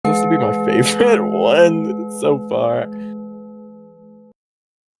be my favorite one so far.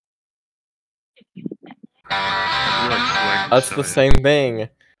 That's the same thing.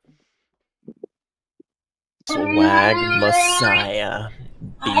 Swag Messiah.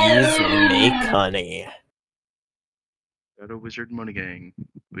 Bees make honey. Shadow Wizard Money Gang.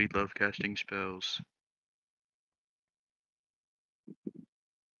 We love casting spells.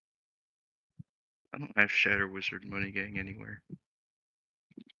 I don't have Shadow Wizard Money Gang anywhere.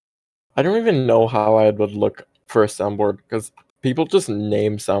 I don't even know how I would look for a soundboard because people just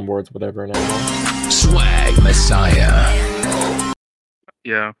name soundboards whatever now. Swag Messiah.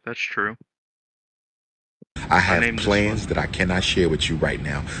 Yeah, that's true. I have plans that I cannot share with you right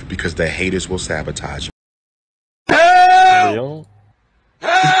now because the haters will sabotage you. Real?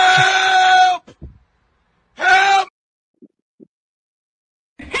 Help! Help!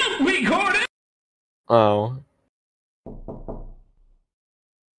 Help me, Gordon! Oh.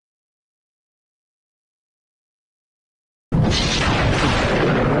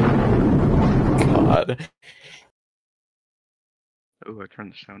 God. Oh, I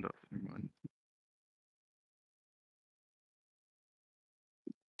turned the sound off. Never mind.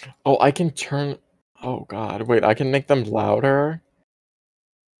 Oh, I can turn... Oh god, wait, I can make them louder?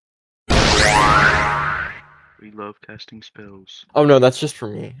 We love casting spells. Oh no, that's just for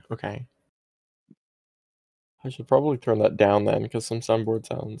me. Okay. I should probably turn that down then, because some soundboard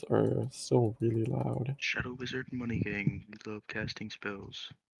sounds are still really loud. Shadow Wizard Money Gang. We love casting spells.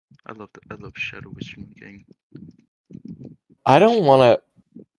 I love Shadow Wizard Money Gang. I don't wanna...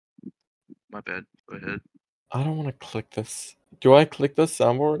 My bad. Go ahead. I don't wanna click this. Do I click this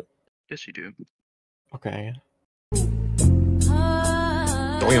soundboard? Yes, you do. Okay. You're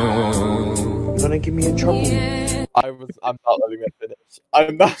gonna get me in trouble. I'm not letting that finish.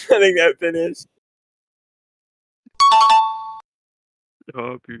 I'm not letting that finish.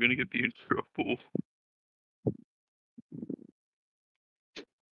 Stop, you're gonna get me in trouble.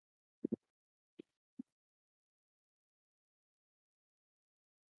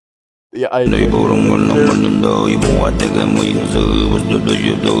 Yeah, I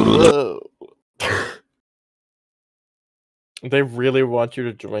They really want you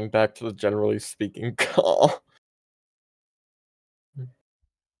to join back to the generally speaking call.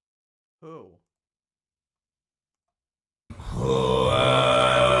 Who?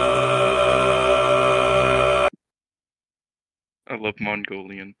 I love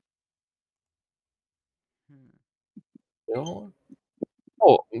Mongolian. Oh,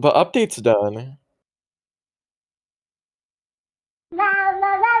 the update's done. I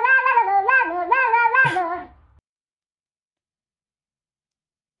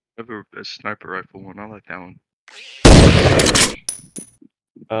have a sniper rifle one. I like that one.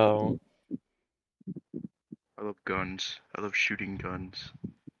 Oh. I love guns. I love shooting guns.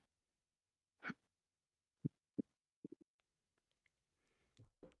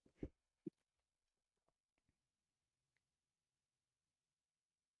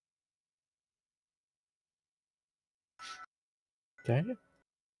 Okay.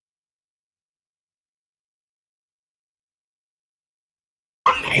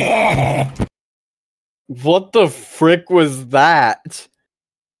 What the frick was that?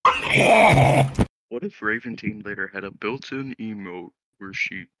 What if Raven Team later had a built-in emote where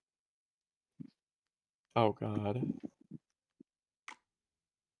she... Oh god.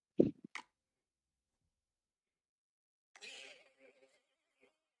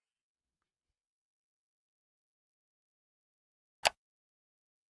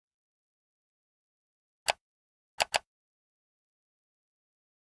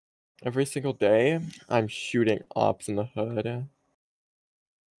 Every single day, I'm shooting ops in the hood.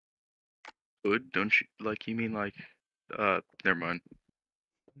 Hood? Don't you... Like, you mean like... never mind.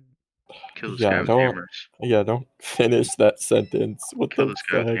 Kill this guy Yeah, with don't... hammers. Yeah, don't finish that sentence. What Kill the this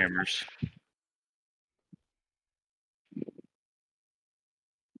guy with fuck? hammers.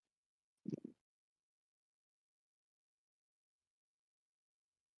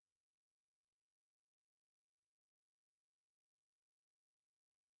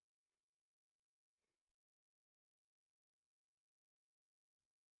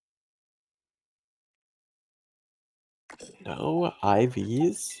 No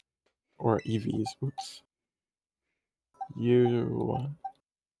IVs? Or EVs, oops. You...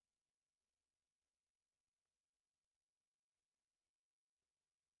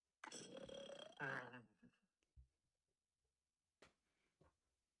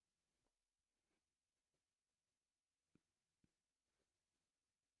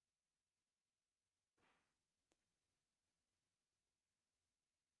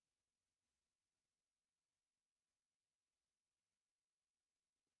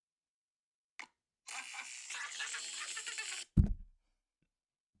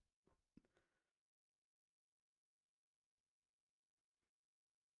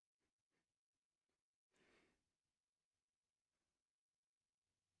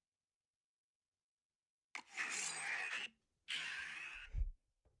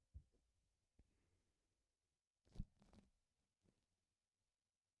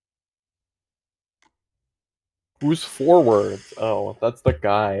 Who's forwards? Oh, that's the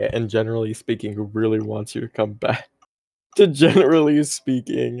guy, and generally speaking, who really wants you to come back. To generally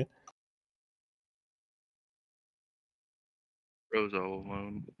speaking. Bro's all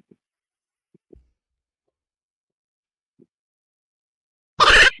alone.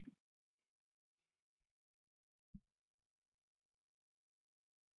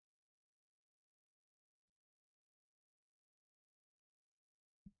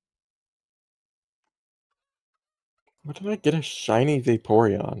 Where did I get a shiny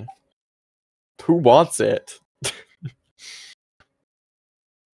Vaporeon? Who wants it?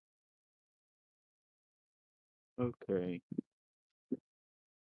 Okay.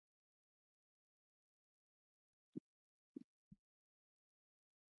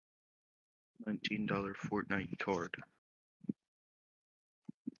 $19 Fortnite card.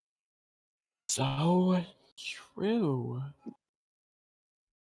 So true.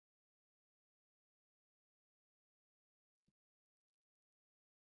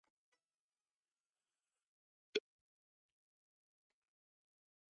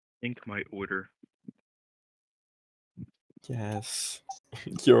 Think my order. Yes.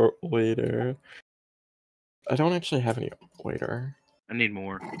 Your waiter. I don't actually have any waiter. I need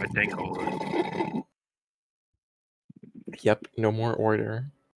more. I think all of it. Yep, no more order.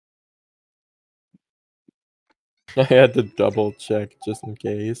 I had to double check just in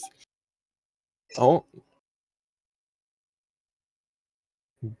case. Oh.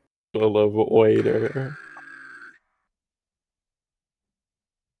 Full of waiter.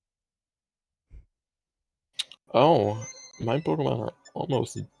 Oh, my Pokemon are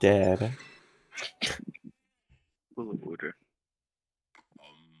almost dead. Full of order.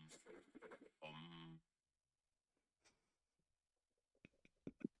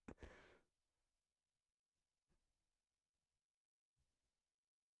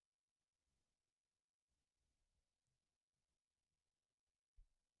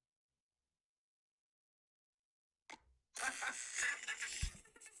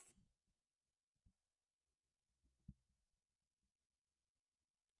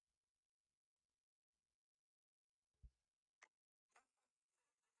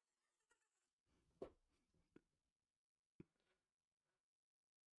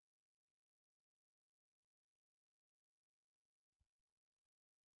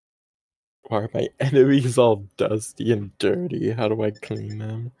 Why are my enemies all dusty and dirty? How do I clean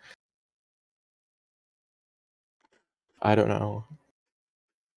them? I don't know.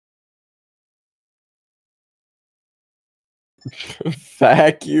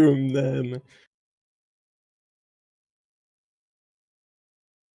 Vacuum them.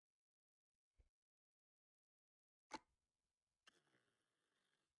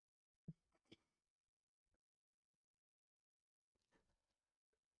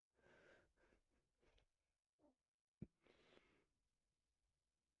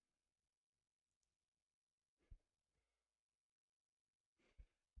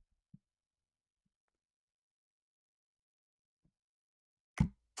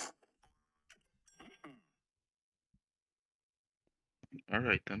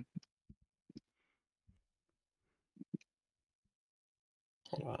 Alright then.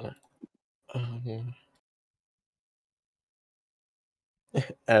 Hold on.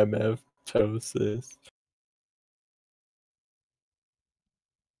 MF Tosis.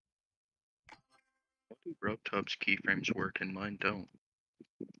 How do Robtop's keyframes work and mine don't?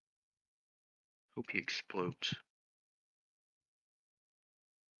 Hope he explodes.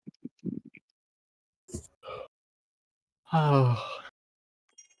 Oh.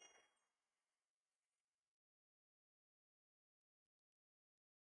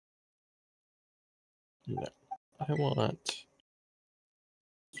 No, I want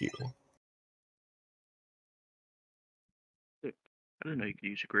you. I didn't know you could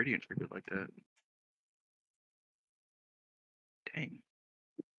use a gradient trigger like that. Dang.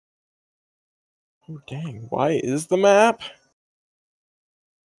 Oh dang, why is the map?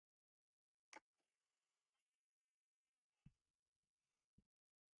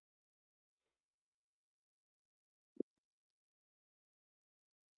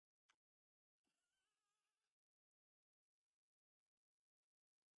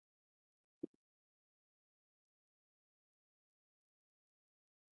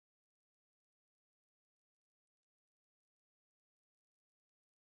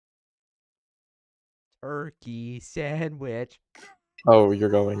 Turkey sandwich. Oh, you're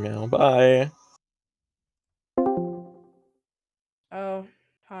going now. Bye. Oh,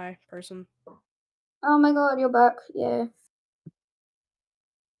 hi, person. Oh my god, you're back. Yeah.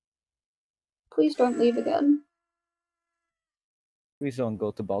 Please don't leave again. Please don't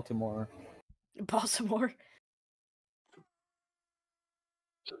go to Baltimore. Baltimore.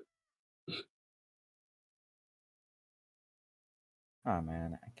 Oh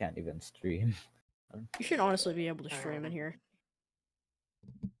man, I can't even stream. You should honestly be able to stream in here.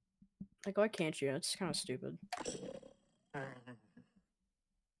 Like, why can't you? It's kind of stupid.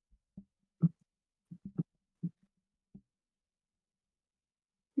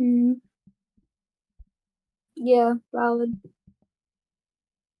 Hmm. Yeah, valid.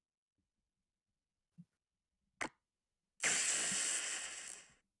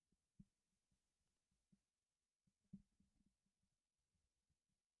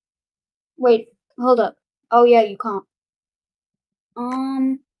 Wait, hold up. Oh yeah, you can't.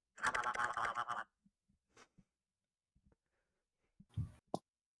 I'm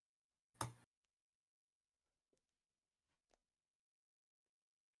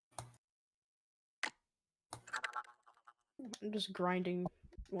just grinding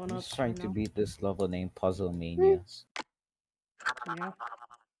I'm one-ups. just trying right to now. beat this level named Puzzle Mania. Yeah.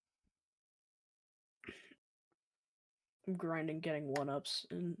 I'm grinding getting one-ups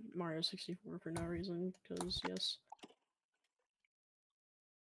in Mario 64 for no reason, because yes.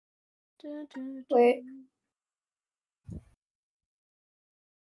 Wait.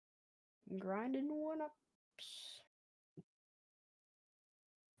 Grinding one-ups.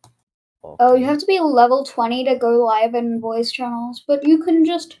 Okay. Oh, you have to be level 20 to go live in voice channels, but you can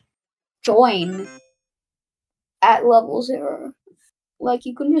just join at level 0. Like,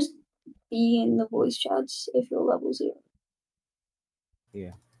 you can just be in the voice chats if you're level 0.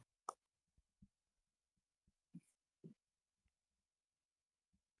 Yeah.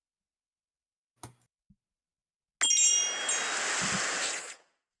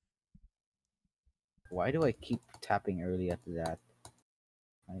 Why do I keep tapping early after that?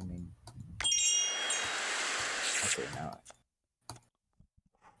 I mean... Okay, now...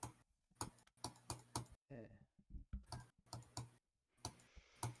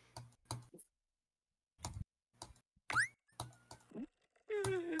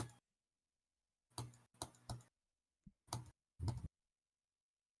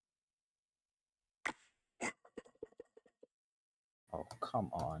 Oh, come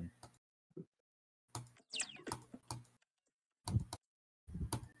on.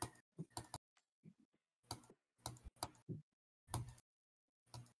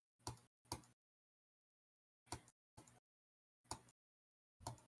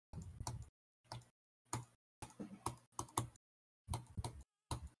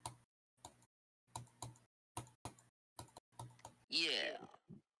 Yeah.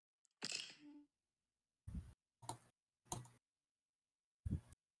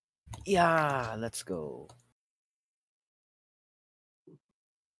 Yeah, let's go.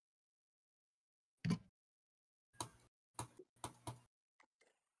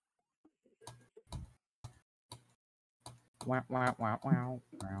 Wow, wow, wow, wow,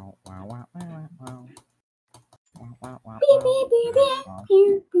 wow, wow, wow, wow, wow. Wow, wow, wow, wow, wow.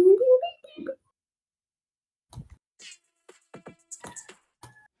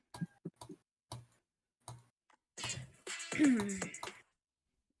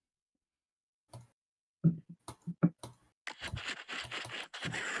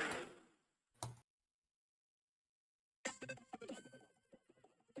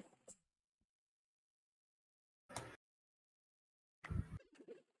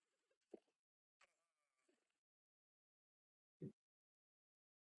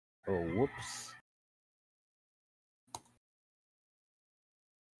 Oh, whoops.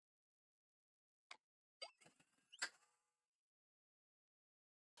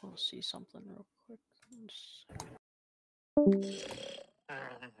 We'll see something real quick.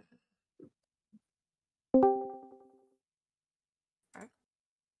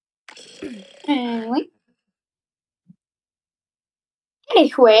 Anyway.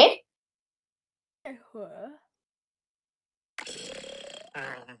 Anyway.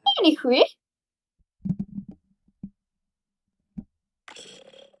 Anyway.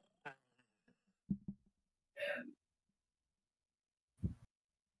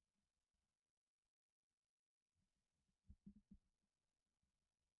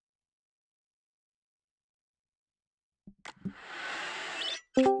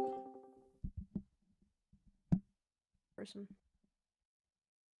 Person.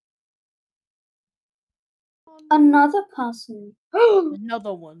 Another person.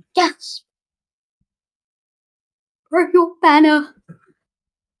 Another one. Yes. Royal banner.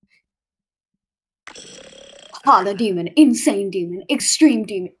 Harder demon, insane demon, extreme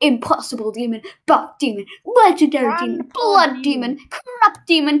demon, impossible demon, buff demon, legendary demon, blood demon, corrupt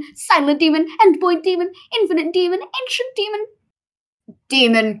demon, silent demon, endpoint demon, infinite demon, ancient demon,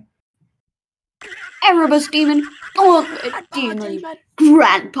 demon, Erebus demon, gauntlet demon,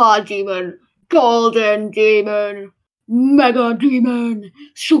 grandpa demon, golden demon, mega demon,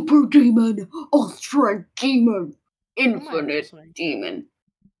 super demon, ultra demon, infinite demon.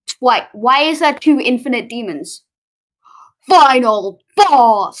 Why is that 2 infinite demons? Final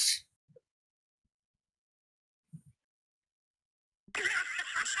boss!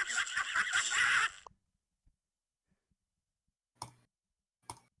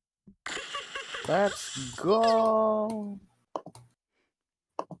 Let's go.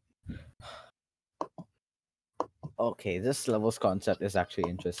 Okay, this level's concept is actually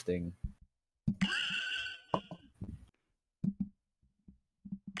interesting.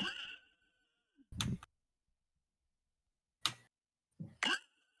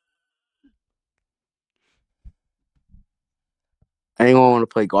 Anyone want to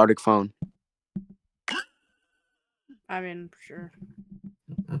play Gartic Phone? I mean, sure.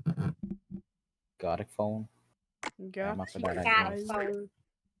 Gothic phone. Got I'm up for that, I Gothic guess. phone.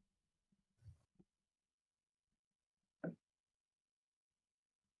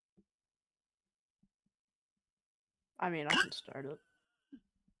 I mean, I can start it.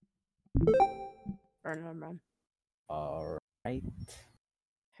 Or never mind. Alright.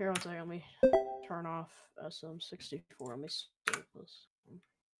 Here, one second. Let me turn off SM64. Let me save this.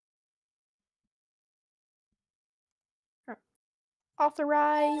 Alright.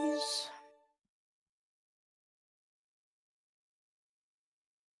 Authorize.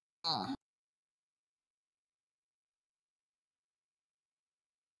 Oh.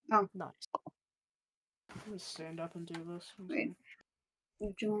 Nice. Let me stand up and do this. Wait.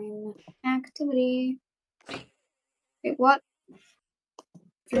 Join activity. Wait, what?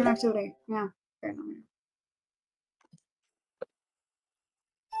 Join activity. Yeah. Fair enough.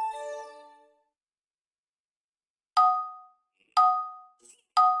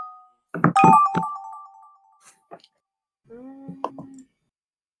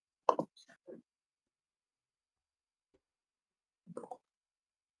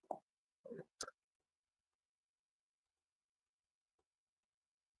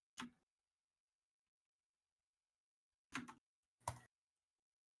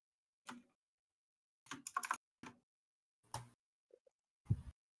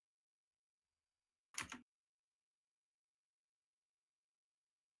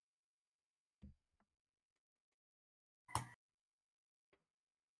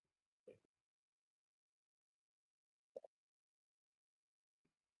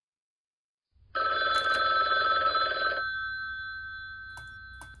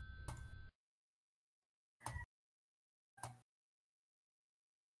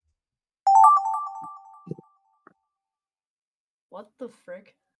 What the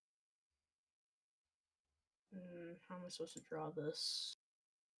frick? How am I supposed to draw this?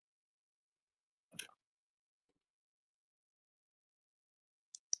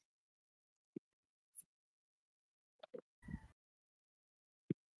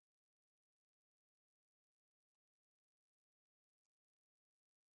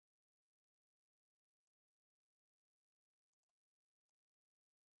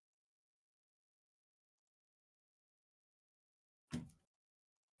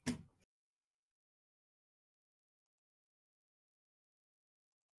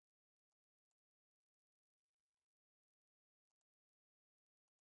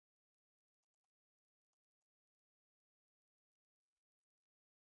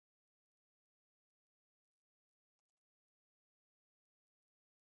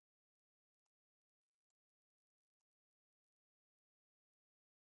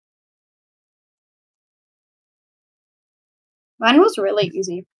 Mine was really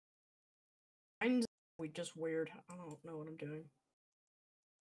easy. Mine's just weird. I don't know what I'm doing.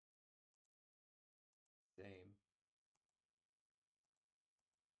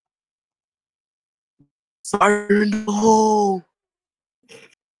 Fire in the hole!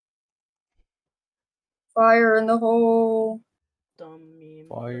 Fire in the hole. Dumb meme.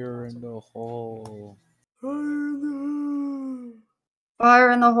 Fire in the hole.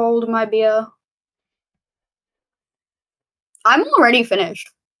 Fire in the hole to my beer. I'm already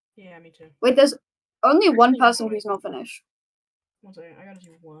finished. Yeah, me too. Wait, there's only one Actually, person no, who's not finished. One second, I gotta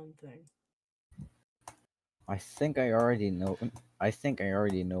do one thing. I think I already know. I think I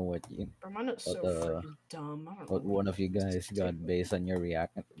already know what you. Bro, mine is so What, freaking dumb. I don't know What one of you guys got based on your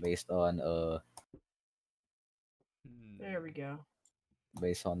react, based on There we go.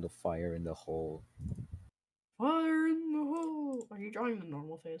 Based on the fire in the hole. Fire in the hole. Are you drawing the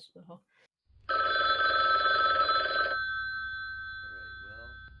normal face? The hell?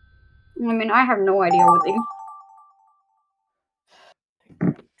 I mean, I have no idea what they.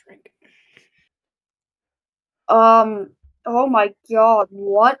 Drink. Oh my god,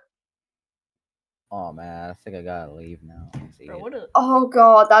 what? Oh man, I think I gotta leave now. Bro, what a... Oh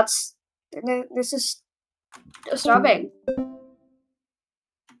god, that's. This is disturbing.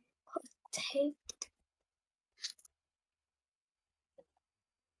 Take.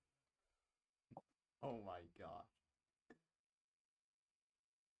 Oh my god.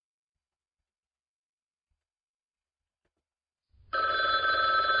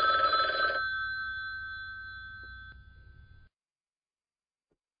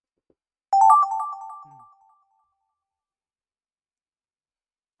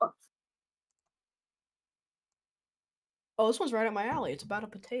 Oh, this one's right up my alley. It's about a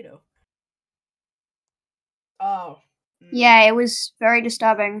potato. Oh. Yeah, it was very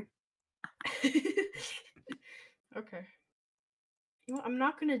disturbing. Okay. You know what? I'm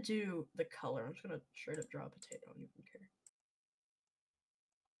not gonna do the color. I'm just gonna straight up draw a potato. I don't even care.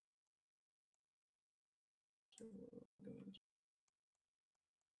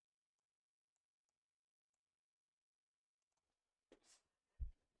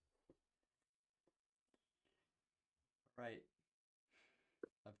 Right.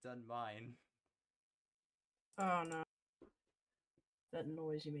 I've done mine. Oh no. That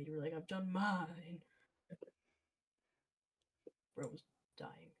noise you made, you were like, I've done mine. Bro was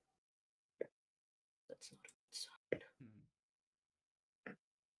dying. That's not a good sign.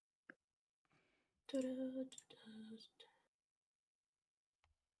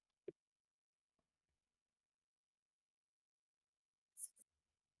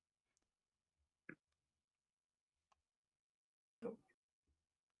 Oh.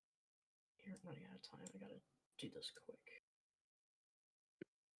 You're running out of time. I gotta do this quick.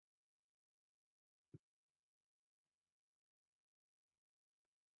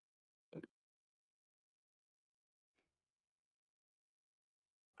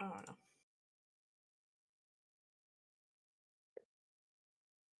 Oh no.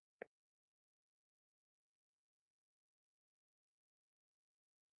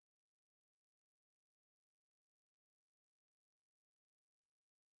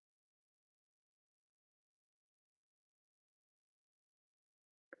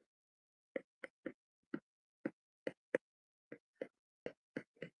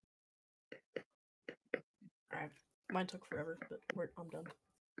 Alright. Mine took forever, but I'm done.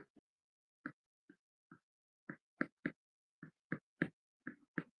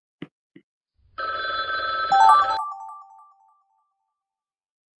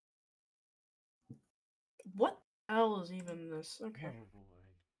 What L is even this? Okay. Oh boy.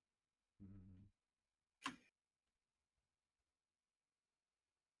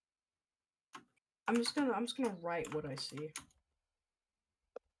 I'm just gonna write what I see.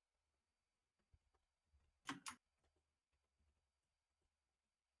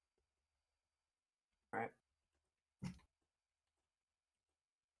 Alright.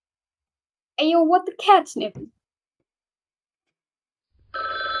 Hey yo, what the cat sniffing?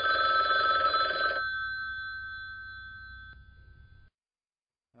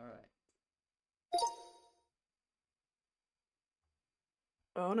 Alright.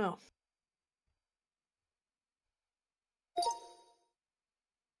 Oh no.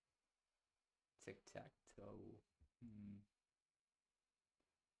 Tic-tac-toe.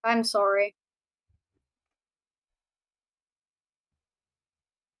 I'm sorry.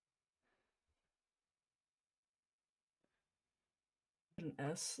 An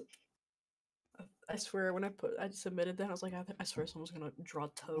S. I swear, when I submitted that, I was like, I swear someone's gonna draw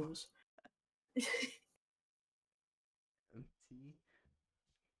toes. T.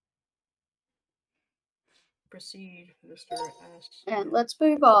 Proceed, Mr. S. And let's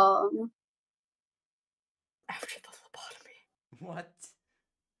move on. After the lobotomy. What?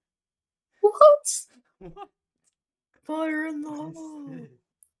 What? What? Fire in the hole.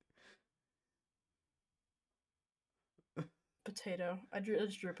 Potato. I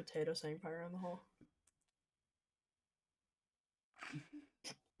just drew a potato saying fire in the hole.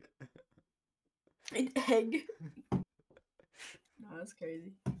 An egg. No, that's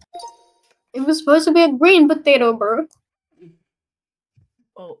crazy. It was supposed to be a green potato, bro.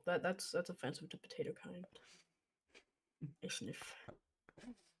 Oh, that's offensive to potato kind. I sniff.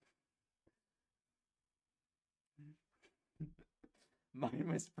 Mine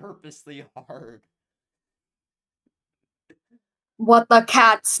was purposely hard. What the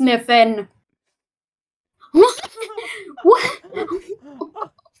cat sniffing? What?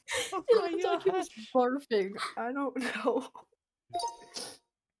 Oh It my looked like he was gosh. barfing. I don't know.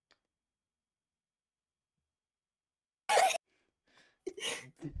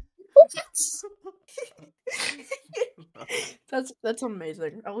 That's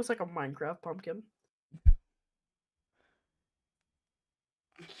amazing. That looks like a Minecraft pumpkin.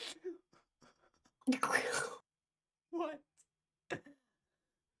 What?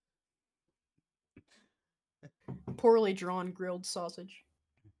 Poorly drawn grilled sausage.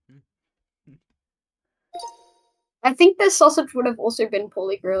 I think this sausage would have also been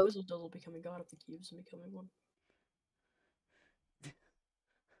poorly grilled. Whizzle Dizzle becoming god of the cubes and becoming one.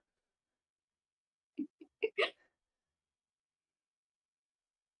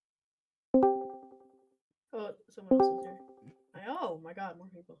 Oh, someone else is here. Oh my god, more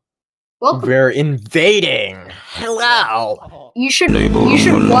people. Welcome. We're invading. Hello. Oh, You should watch you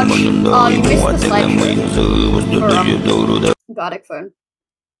missed the slideshow for Gardic Phone.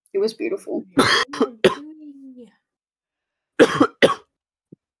 It was beautiful.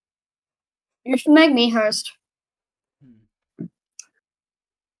 You should make me host.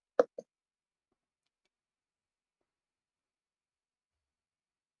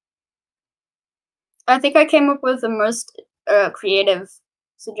 I think I came up with the most creative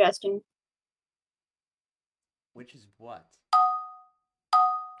suggestion. which is what?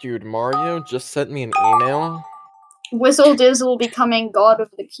 Dude, Mario just sent me an email. Whizzle Dizzle becoming god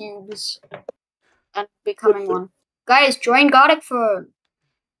of the cubes. And becoming one. Guys, join Gardic Phone.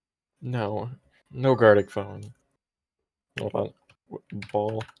 No. No Gardic Phone. Hold on.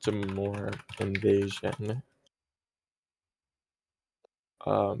 Baltimore invasion.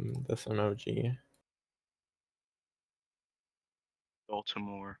 This emoji.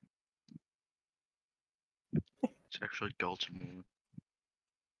 Baltimore. It's actually Baltimore.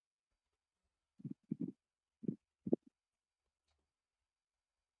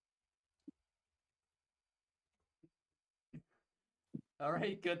 All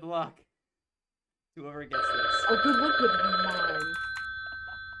right, good luck. Whoever gets this. Oh, good luck with mine.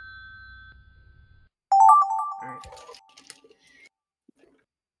 Alright.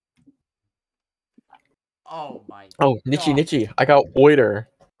 Oh my. Oh, Nichi God. Nichi. I got Oiter.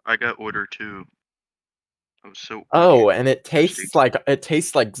 I got order too. I was so. Oh, and it tastes like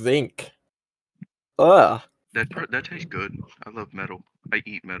zinc. Ugh. That tastes good. I love metal. I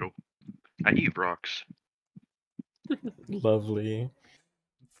eat metal. I eat rocks. Lovely.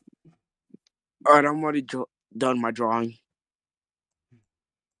 Alright, I'm already done my drawing.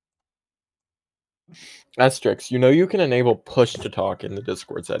 Asterix, you know you can enable push to talk in the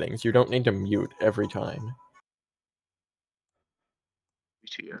Discord settings. You don't need to mute every time.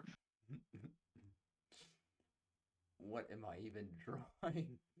 WTF. What am I even drawing?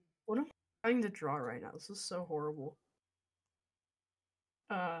 What am I trying to draw right now? This is so horrible.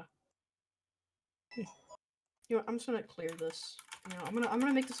 You know, I'm just gonna clear this. You know, I'm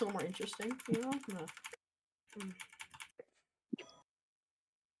gonna make this a little more interesting. You know, I'm gonna.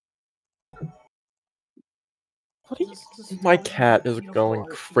 What are you, my cat is going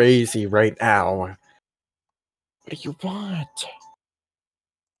crazy right now. What do you want?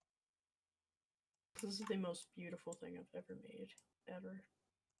 This is the most beautiful thing I've ever made, ever.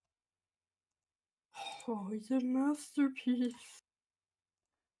 Oh, it's a masterpiece.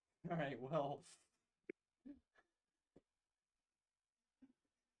 All right, well.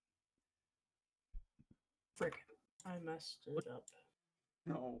 Frick, I messed it up.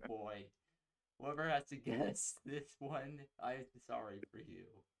 Oh boy. Whoever has to guess this one, I'm sorry for you.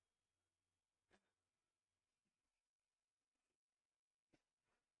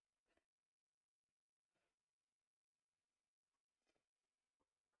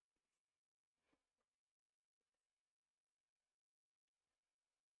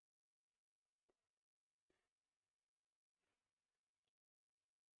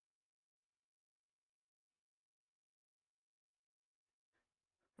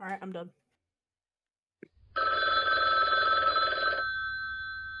 Alright, I'm done.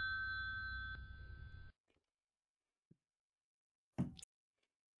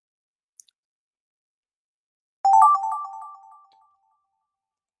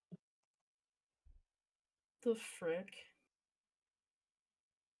 The frick?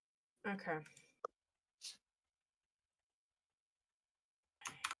 Okay. I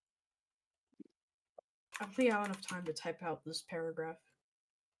don't think I have enough time to type out this paragraph.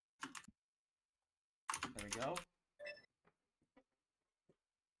 There we go.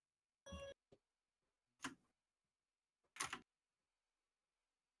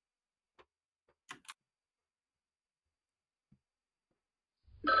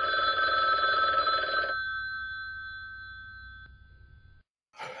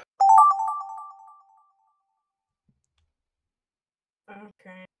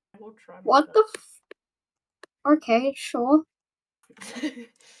 Okay, we'll try. What the Okay, sure.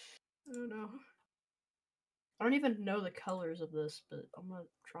 Oh no. I don't even know the colors of this, but I'm gonna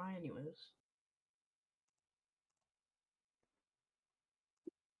try anyways.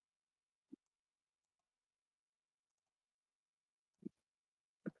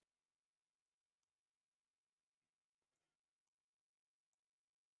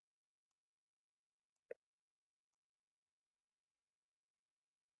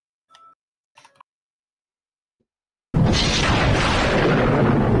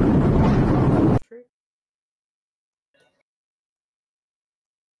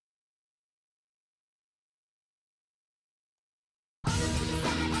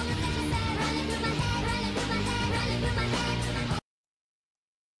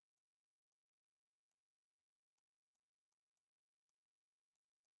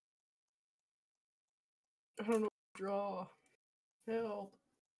 I don't know what to draw. Help.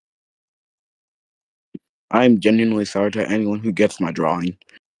 I'm genuinely sorry to anyone who gets my drawing.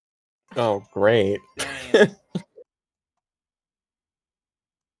 Oh, great. Damn.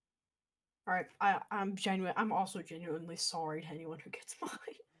 Alright, I'm also genuinely sorry to anyone who gets mine.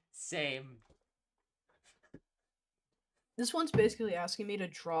 Same. This one's basically asking me to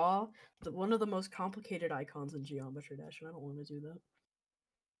draw one of the most complicated icons in Geometry Dash, and I don't want to do that.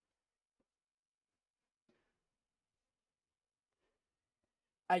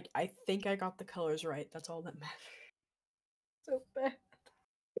 I think I got the colors right. That's all that matters. So bad.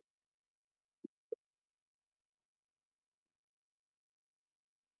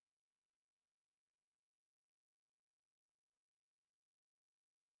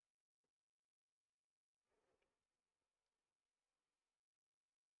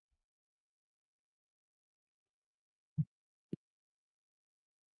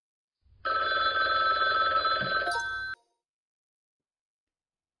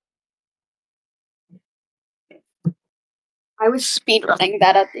 I was speedrunning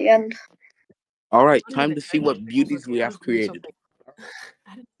that at the end. All right, time to see what beauties we have created.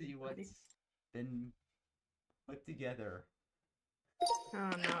 See what's been put together.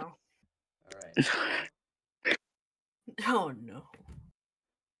 Oh no. Alright. Oh no.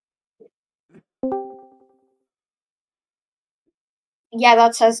 Yeah,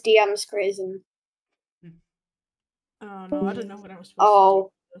 that says DM's crazy. Oh no, I didn't know what I was supposed Oh, to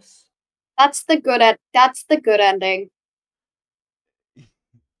do with this. that's the good ending.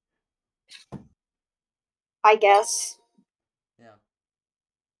 I guess. Yeah.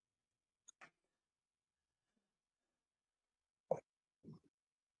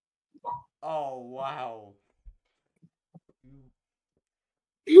 Oh wow.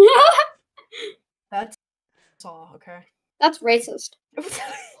 That's all, okay. That's racist.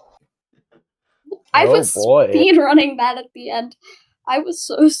 I was boy. speedrunning that at the end. I was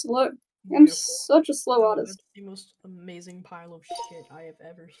so slow. I'm Beautiful. such a slow Oh, artist. that's the most amazing pile of shit I have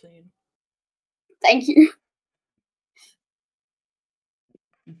ever seen. Thank you.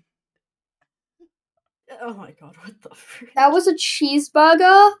 Oh my god, what the frick? That was a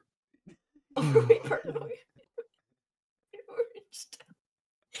cheeseburger? Oh, wait, pardon me.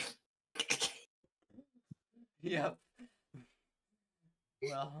 Yep.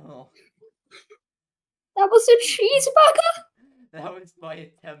 Well, That was a cheeseburger? that was my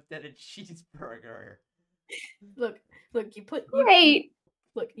attempt at a cheeseburger. Look, you put Great.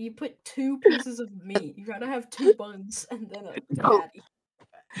 you put 2 pieces of meat. You gotta have 2 buns and then a patty.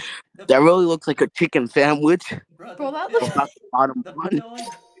 That really looks like a chicken sandwich. Bro, Bro, the that fill- looks- About the bottom the one. filling,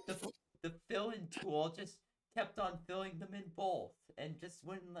 the fill-in tool just kept on filling them in both and just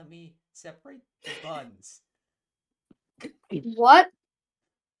wouldn't let me separate the buns. What?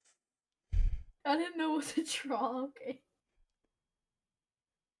 I didn't know what to draw, okay.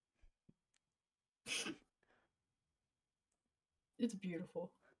 It's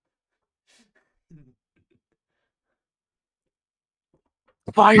beautiful.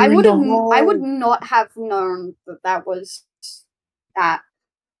 Fire I in would the have. hole. I would not have known that that was that.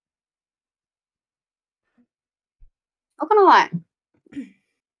 Not gonna lie.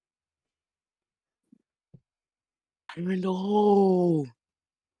 Fire in the hole.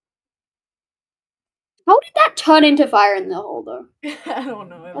 How did that turn into fire in the hole, though? I don't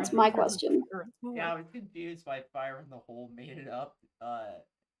know. That's my question. Yeah, I was confused why Fire in the Hole made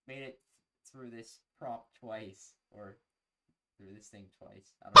it through this prompt twice, or through this thing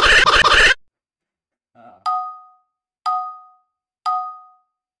twice. I don't know.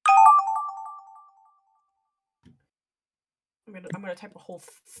 I'm gonna type a whole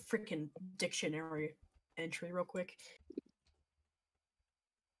freaking dictionary entry real quick.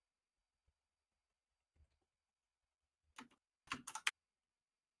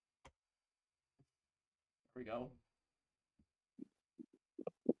 we go.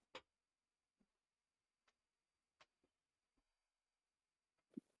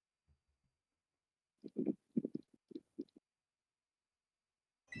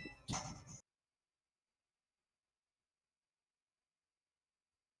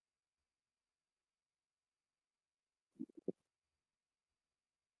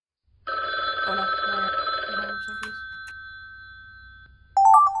 Oh no.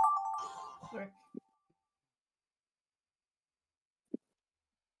 Sorry.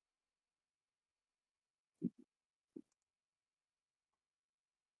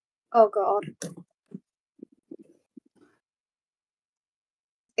 Oh god.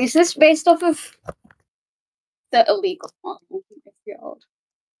 Is this based off of the illegal one? Oh my god.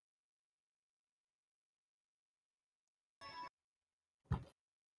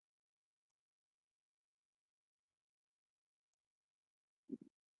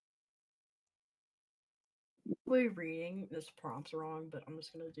 We're reading this prompt's wrong, but I'm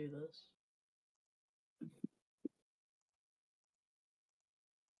just gonna do this.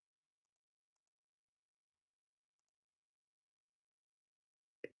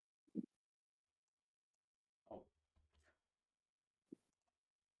 Oh.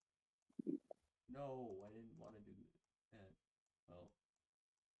 No, I didn't want to do that. Well.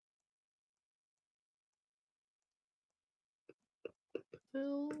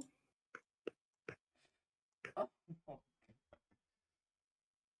 Phil. Oh.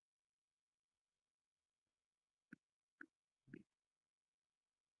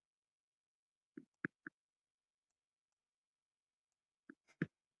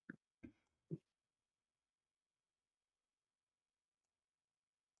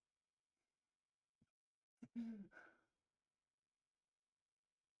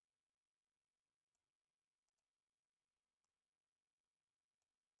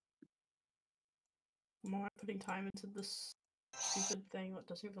 I'm not putting time into this stupid thing that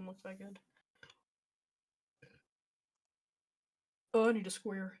doesn't even look that good. Oh, I need a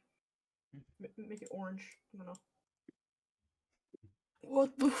square. Make it orange. I don't know.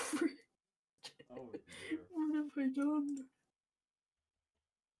 What the frick? Oh dear. What have I done?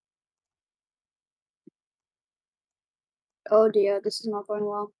 Oh dear, this is not going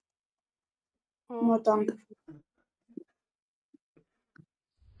well. Oh, Not it's done. beautiful.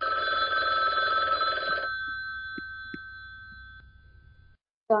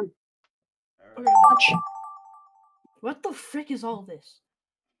 Done. Okay, I'm Watch. done. What the frick is all this?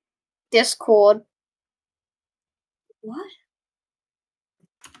 Discord. What?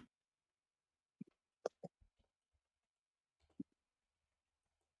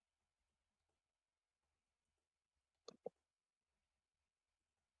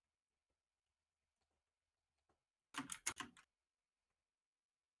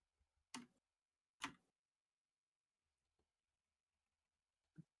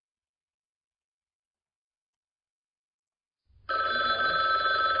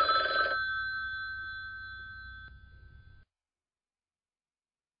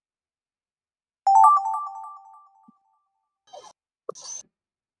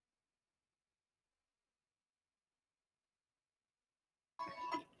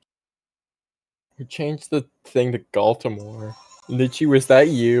 We changed the thing to Baltimore. Nichi, was that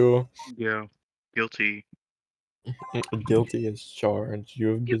you? Yeah. Guilty. Guilty as charged. You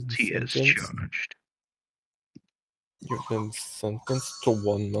have been Guilty as sentenced. charged. You've been sentenced to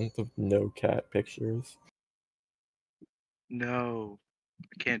 1 month of no cat pictures. No.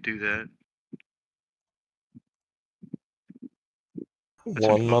 I can't do that. That's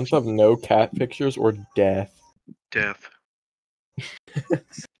 1 month of no cat pictures or death. Death.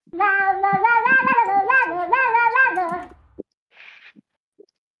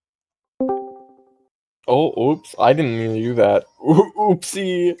 Oh, oops! I didn't mean to do that.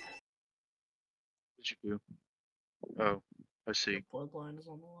 Oopsie. What did you do? Oh, I see. Bloodline is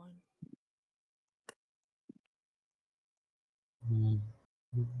on the line.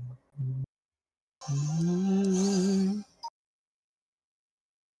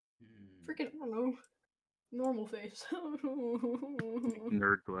 Freaking, I don't know. Normal face.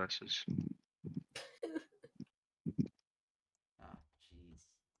 Nerd glasses. Ah, jeez.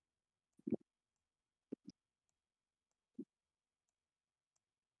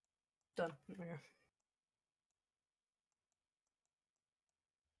 Done. Okay.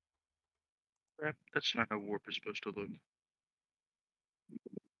 Crap, that's not how warp is supposed to look.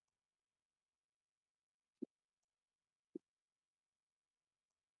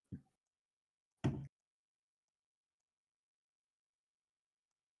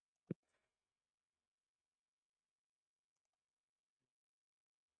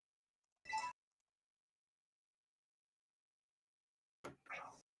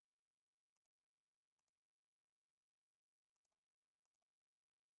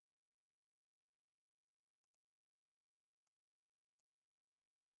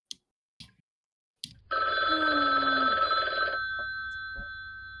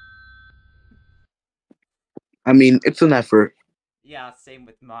 I mean, it's an effort. Yeah, same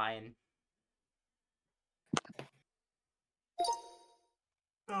with mine.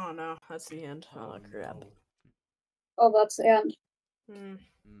 Oh no, that's the end. Oh crap. no. Oh, that's the end. Hmm.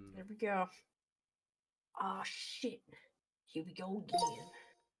 Mm. There we go. Oh shit. Here we go again.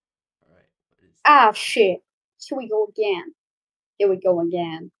 Alright, what is Ah, shit. Here we go again. Here we go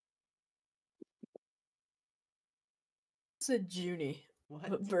again. It's a Junie.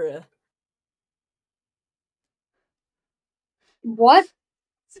 what? Bruh. What?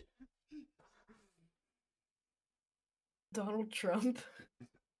 Donald Trump.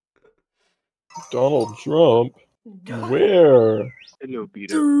 Donald Trump? Donald- Where? Hello,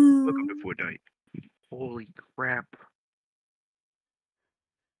 Peter. Welcome to Fortnite. Holy crap.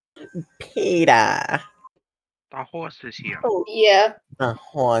 Peter, The horse is here. Oh, yeah. the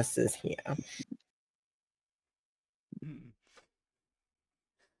horse is here.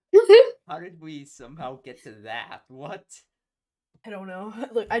 How did we somehow get to that? What? I don't know.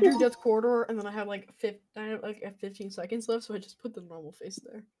 Look, I drew Death Corridor, and then I had like 15 seconds left, so I just put the normal face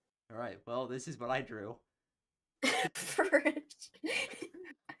there. Alright, well, this is what I drew.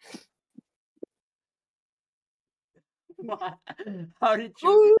 What? How did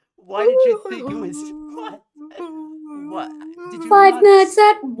you? Why did you think it was what? What did you? Five not Nights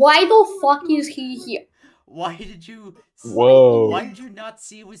at. Why the fuck is he here? Why did you? Whoa. Why did you not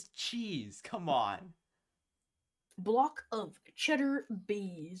see it was cheese? Come on. Block of cheddar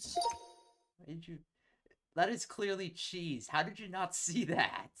bees. Why did you? That is clearly cheese. How did you not see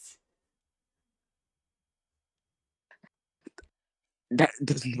that? That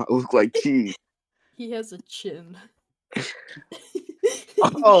does not look like cheese. He has a chin.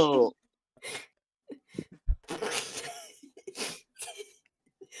 Oh,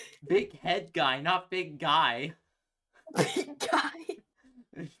 Big head guy, not big guy.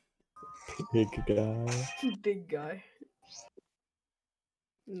 Guy. Big guy. Big guy.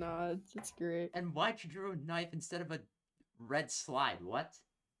 Nah, it's great. And why'd you draw a knife instead of a red slide? What?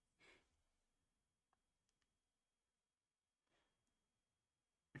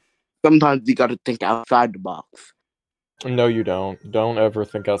 sometimes you gotta think outside the box. No, you don't. Don't ever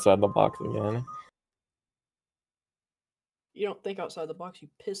think outside the box again. You don't think outside the box, you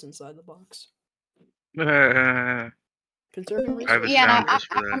piss inside the box. I Conserving have a resources. Yeah, sound no, just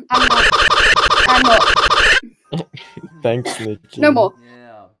for that. I'm not. Thanks, Snitchy. No more.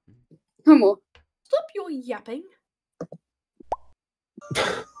 Yeah. No more. Stop your yapping.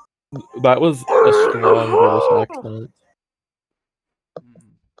 That was a strong British accent.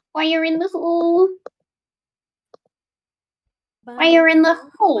 Fire in the hole. Fire in the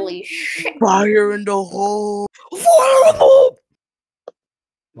holy shit. Fire in the hole. Oh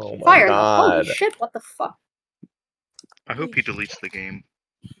my Fire in the holy god. shit. What the fuck? I hope he deletes the game.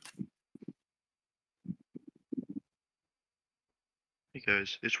 Hey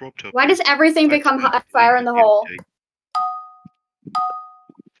guys, it's Robtop. Why does everything become fire in the hole?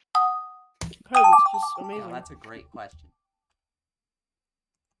 Because it's just Yeah, amazing. that's a great question.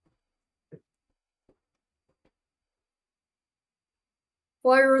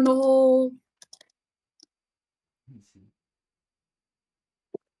 Fire in the hole. Let me see.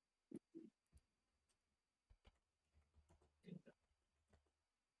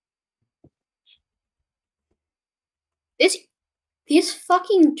 This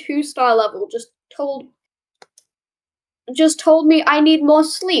fucking 2-star level just told me I need more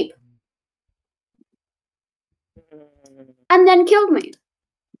sleep. And then killed me.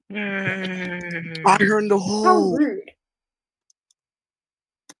 Fire in the How hole. rude.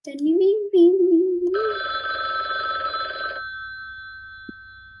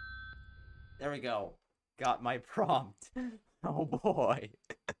 There we go. Got my prompt. Oh boy.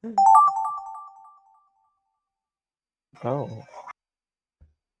 Oh.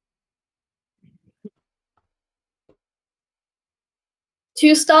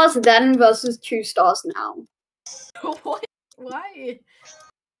 Two stars then versus 2 stars now. What? Why?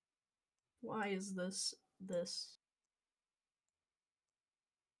 Why is this? This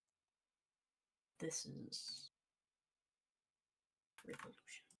is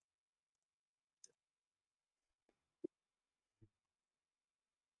revolution.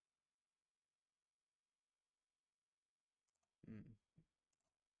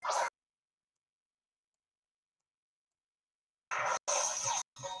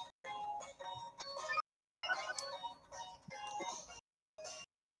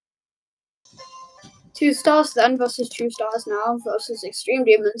 Two stars then versus 2 stars now versus Extreme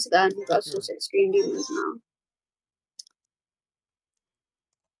Demons then versus Extreme Demons now.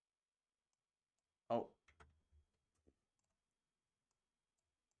 Oh.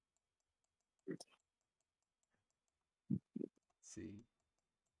 see.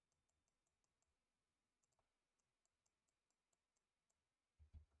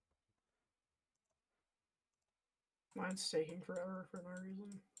 Mine's taking forever for no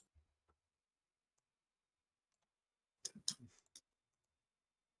reason.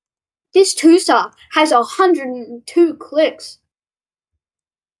 This 2-star has 102 clicks.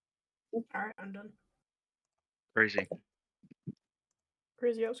 Alright, I'm done. Crazy.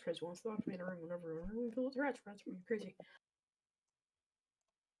 Crazy, I was crazy once. Thought I made a room whenever we filled with rats. Rats were crazy.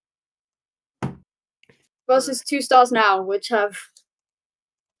 Versus 2 stars now, which have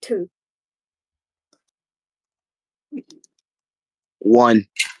 2. 1.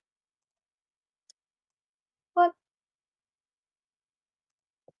 What?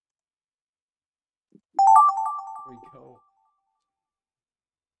 Here we go.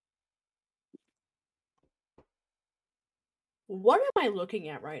 What am I looking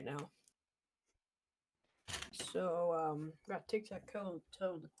at right now? So, got tic-tac-toe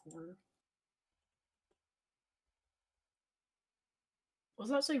in the corner. Was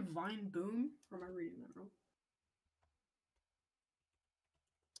that say Vine Boom? Or am I reading that wrong?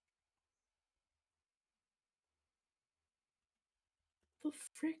 The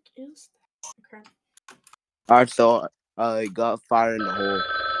frick is that? Okay. Alright, so got fire in the hole.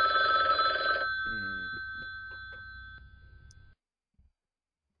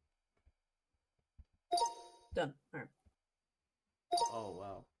 Done. Alright. Oh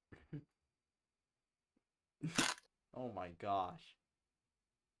wow. Oh my gosh.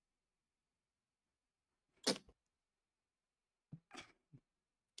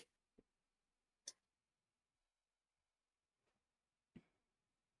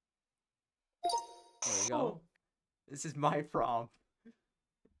 There we go. This is my prom.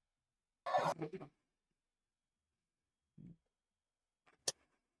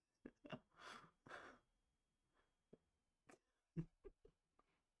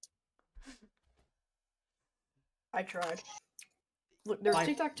 I tried. Look, there's My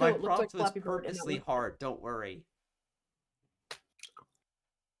tic-tac-toe. It looks like prompt was Flappy Bird. and purposely it hard. Don't worry.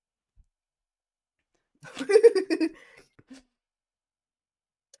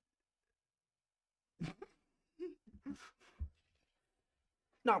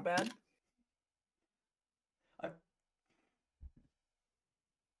 Not bad.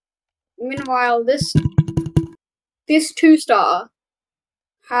 Meanwhile, this 2-star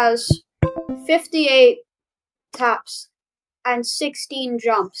has 58 taps and 16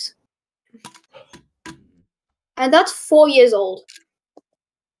 jumps. And that's 4 years old.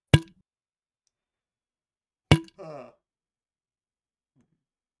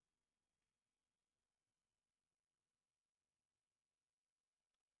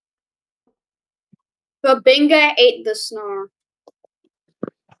 But Binga ate the snore.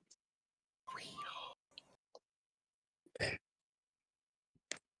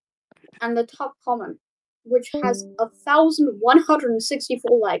 And the top comment, which has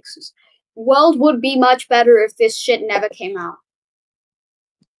 1,164 likes, is, "World would be much better if this shit never came out."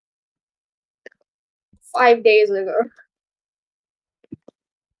 5 days ago.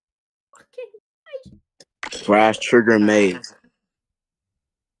 Crash Trigger Maze.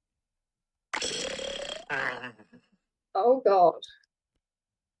 Oh god.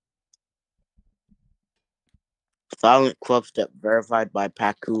 Silent Club Step verified by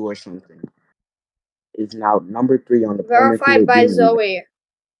Paku or something. Is now number 3 on the Verified by Zoe.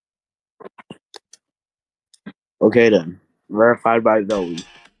 Okay then. Verified by Zoe.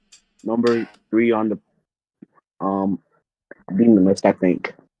 Number 3 on the demon list, I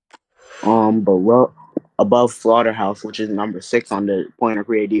think. Below above Slaughterhouse, which is number 6 on the Pointer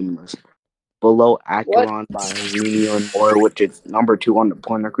Create demon list. Below Acheron by Renio and More, which is number 2 on the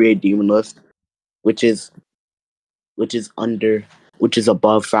Pointer Create demon list, which is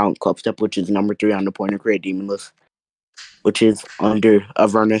above Silent Club Step, which is number 3 on the Pointer Create demon list, which is under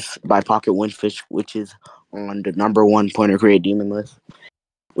Avernus by Pocket Windfish, which is on the number 1 Pointer Create demon list,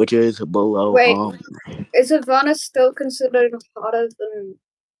 which is below. Wait, is Avernus still considered harder than?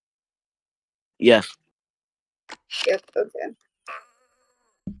 Yes. Yep. Okay.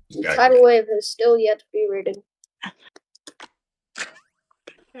 Tidal Wave is still yet to be rated. I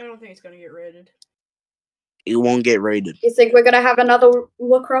don't think it's gonna get rated. It won't get rated. You think we're gonna have another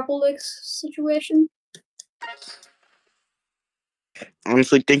Lacropolix situation?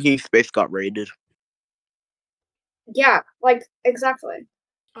 Honestly, Thinking Space got rated. Yeah, like exactly.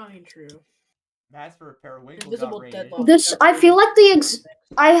 I mean, true. Mass for Periwinkle Invisible got rated. Deadlock. This I feel like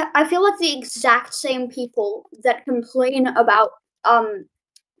I feel like the exact same people that complain about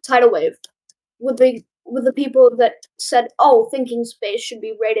Tidal Wave with the people that said, "Oh, Thinking Space should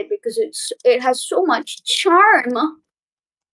be rated because it has so much charm."